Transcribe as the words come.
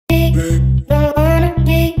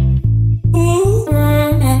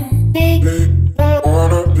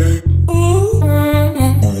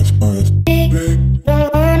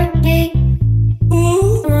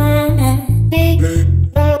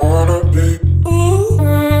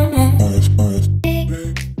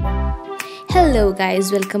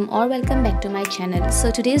guys, welcome back to my channel.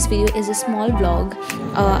 So today's video is a small vlog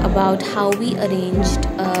about how we arranged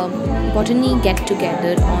botany get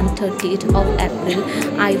together on 30th of April.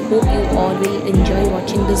 I hope you all will enjoy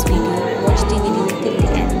watching this video. Watch the video till the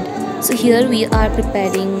end. So here we are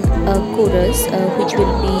preparing a chorus which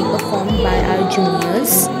will be performed by our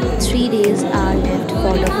juniors. 3 days are left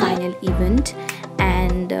for the final event,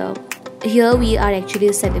 and here we are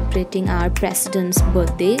actually celebrating our president's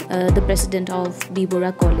birthday, the president of the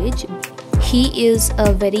Borooah College. He is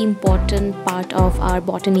a very important part of our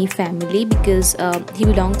botany family because he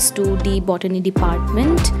belongs to the botany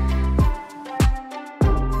department.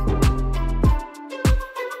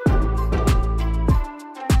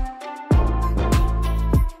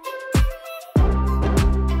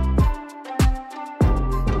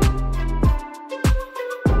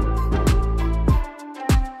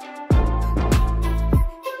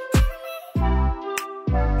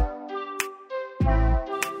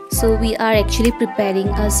 So we are actually preparing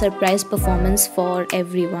a surprise performance for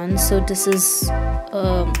everyone. So this is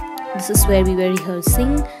where we were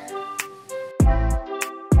rehearsing.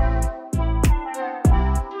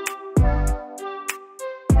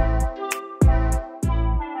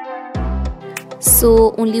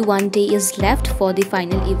 So only 1 day is left for the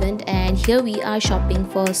final event, and here we are shopping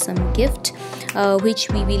for some gift which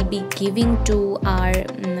we will be giving to our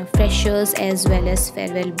freshers as well as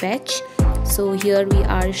farewell batch. So here we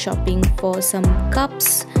are shopping for some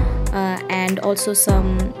cups and also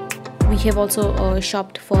we have also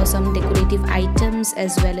shopped for some decorative items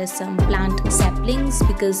as well as some plant saplings,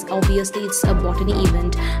 because obviously it's a botany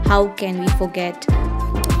event. How can we forget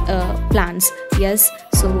plants? Yes,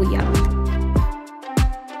 so yeah.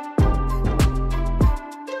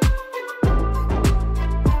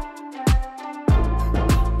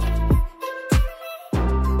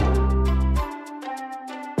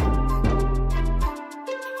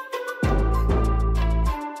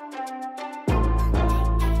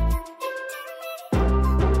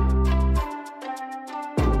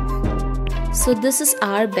 So this is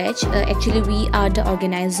our batch. Actually we are the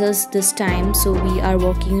organizers this time, so we are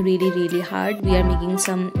working really hard. We are making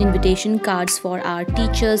some invitation cards for our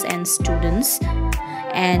teachers and students,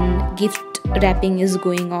 and gift wrapping is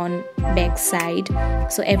going on backside.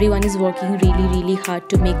 So everyone is working really hard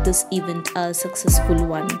to make this event a successful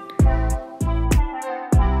one.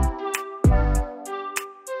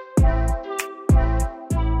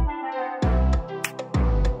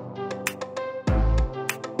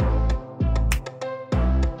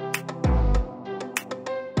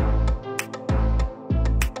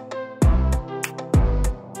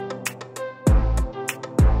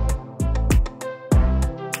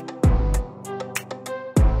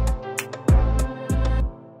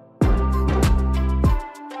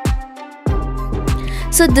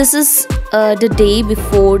 So this is the day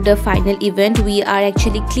before the final event. We are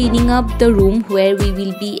actually cleaning up the room where we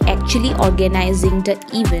will be actually organizing the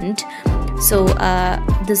event. So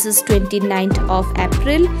this is 29th of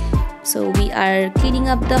April. So we are cleaning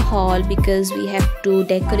up the hall because we have to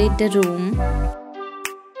decorate the room.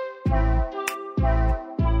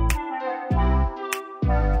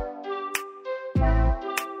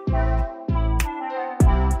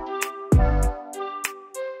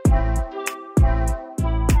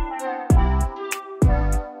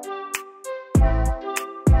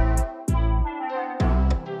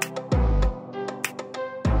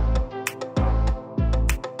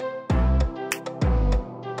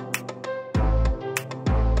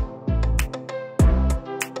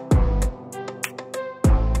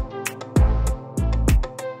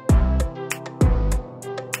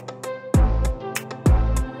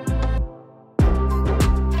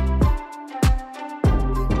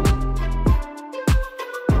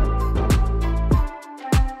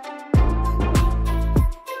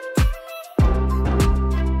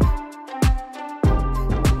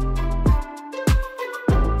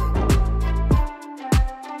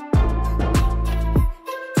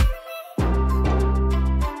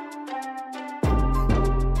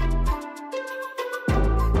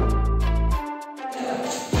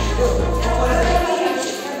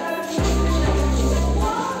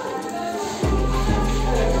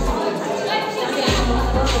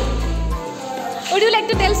 Would you like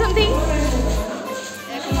to tell something?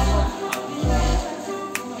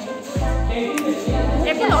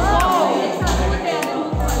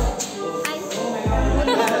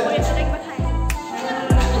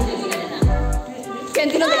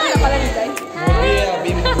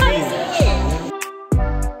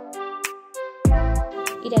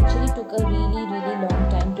 It actually took a really long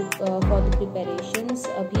time for the preparations.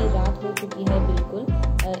 अभी रात हो चुकी है बिल्कुल.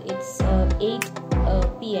 It's 8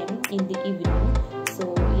 p.m. in the evening.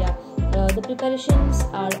 So yeah, the preparations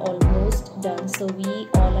are almost done, so we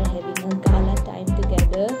all are having a gala time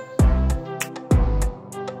together.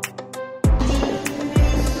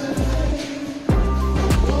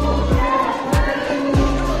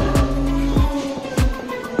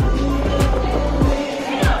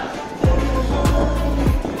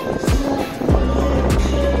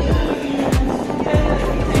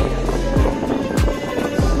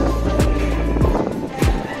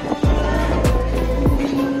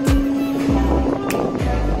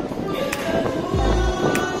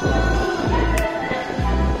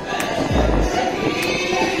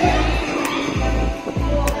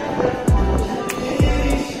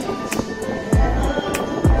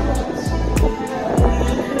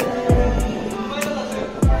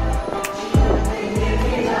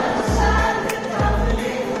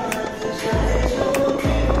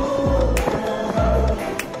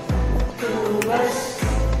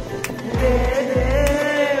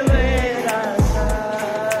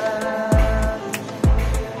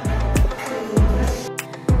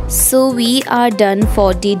 So we are done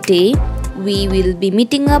for the day. We will be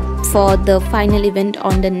meeting up for the final event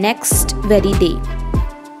on the next very day.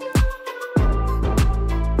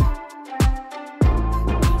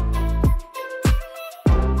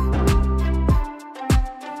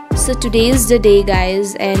 So today is the day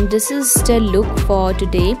guys, and this is the look for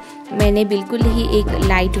today. मैंने बिल्कुल ही एक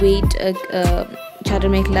light weight चादर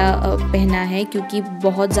मेखला पहना है क्योंकि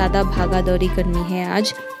बहुत ज़्यादा भागा दौड़ी करनी है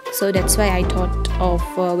आज. So that's why I thought of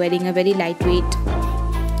wearing a very lightweight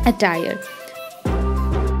attire.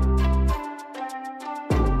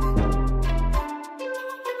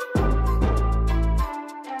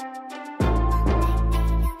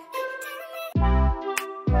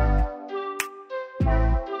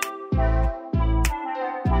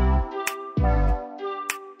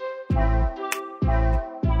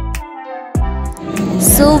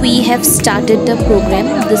 So we have started the program.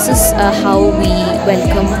 This is how we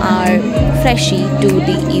welcome our freshie to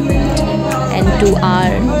the event and to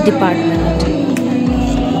our department.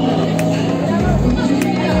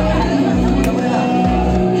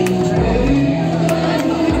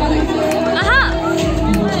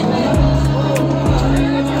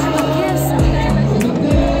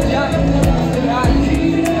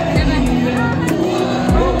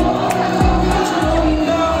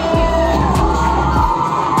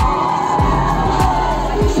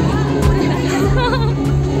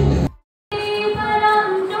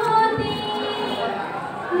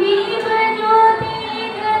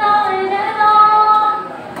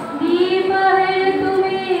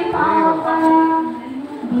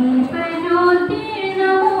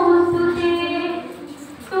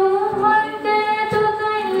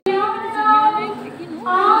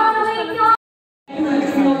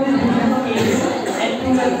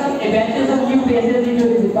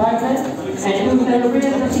 And to celebrate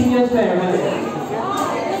the senior ceremony.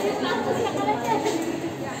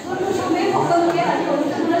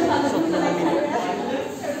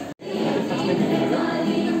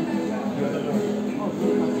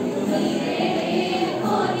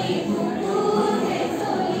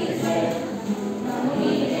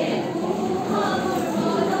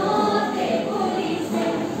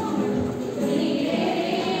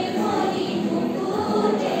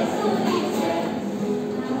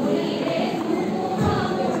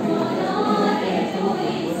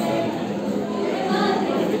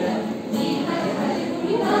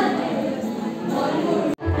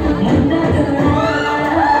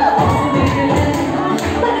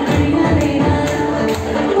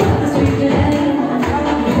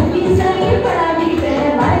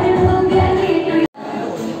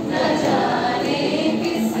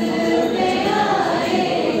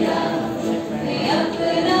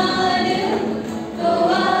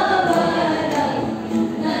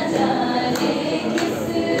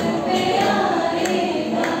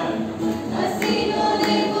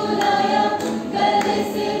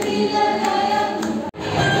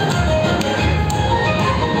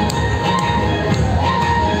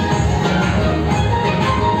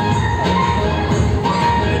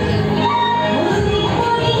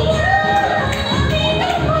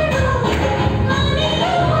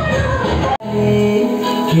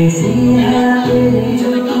 कैसी है तेरी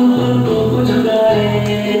जो तू को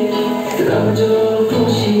जगाए, तब जो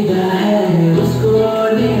पोशीदा है उसको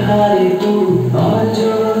निहारे तू, और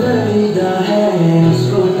जो दर्दा है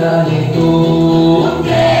उसको टाले तू.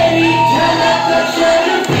 तेरी झलक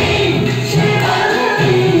शर्फी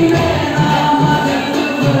शर्फी मेरा मदद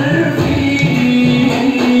बर्फी,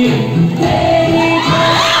 तेरी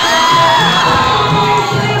झलक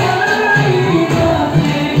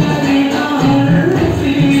शर्फी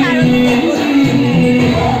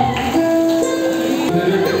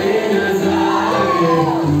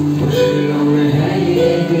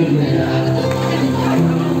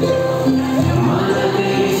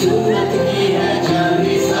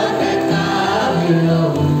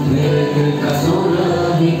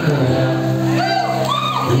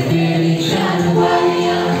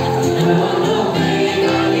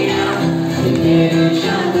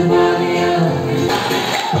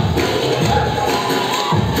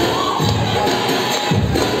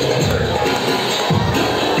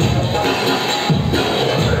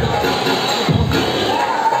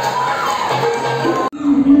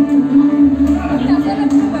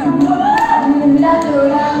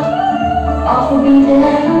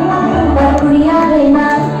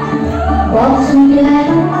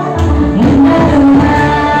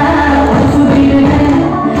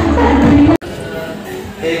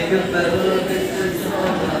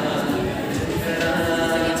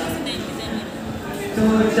तू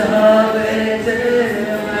चाहे जे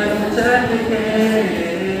मैं चल के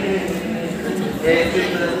एक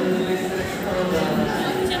पल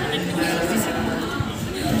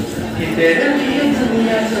कि तेरे लिए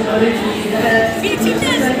दुनिया छोड़ दी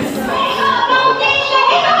है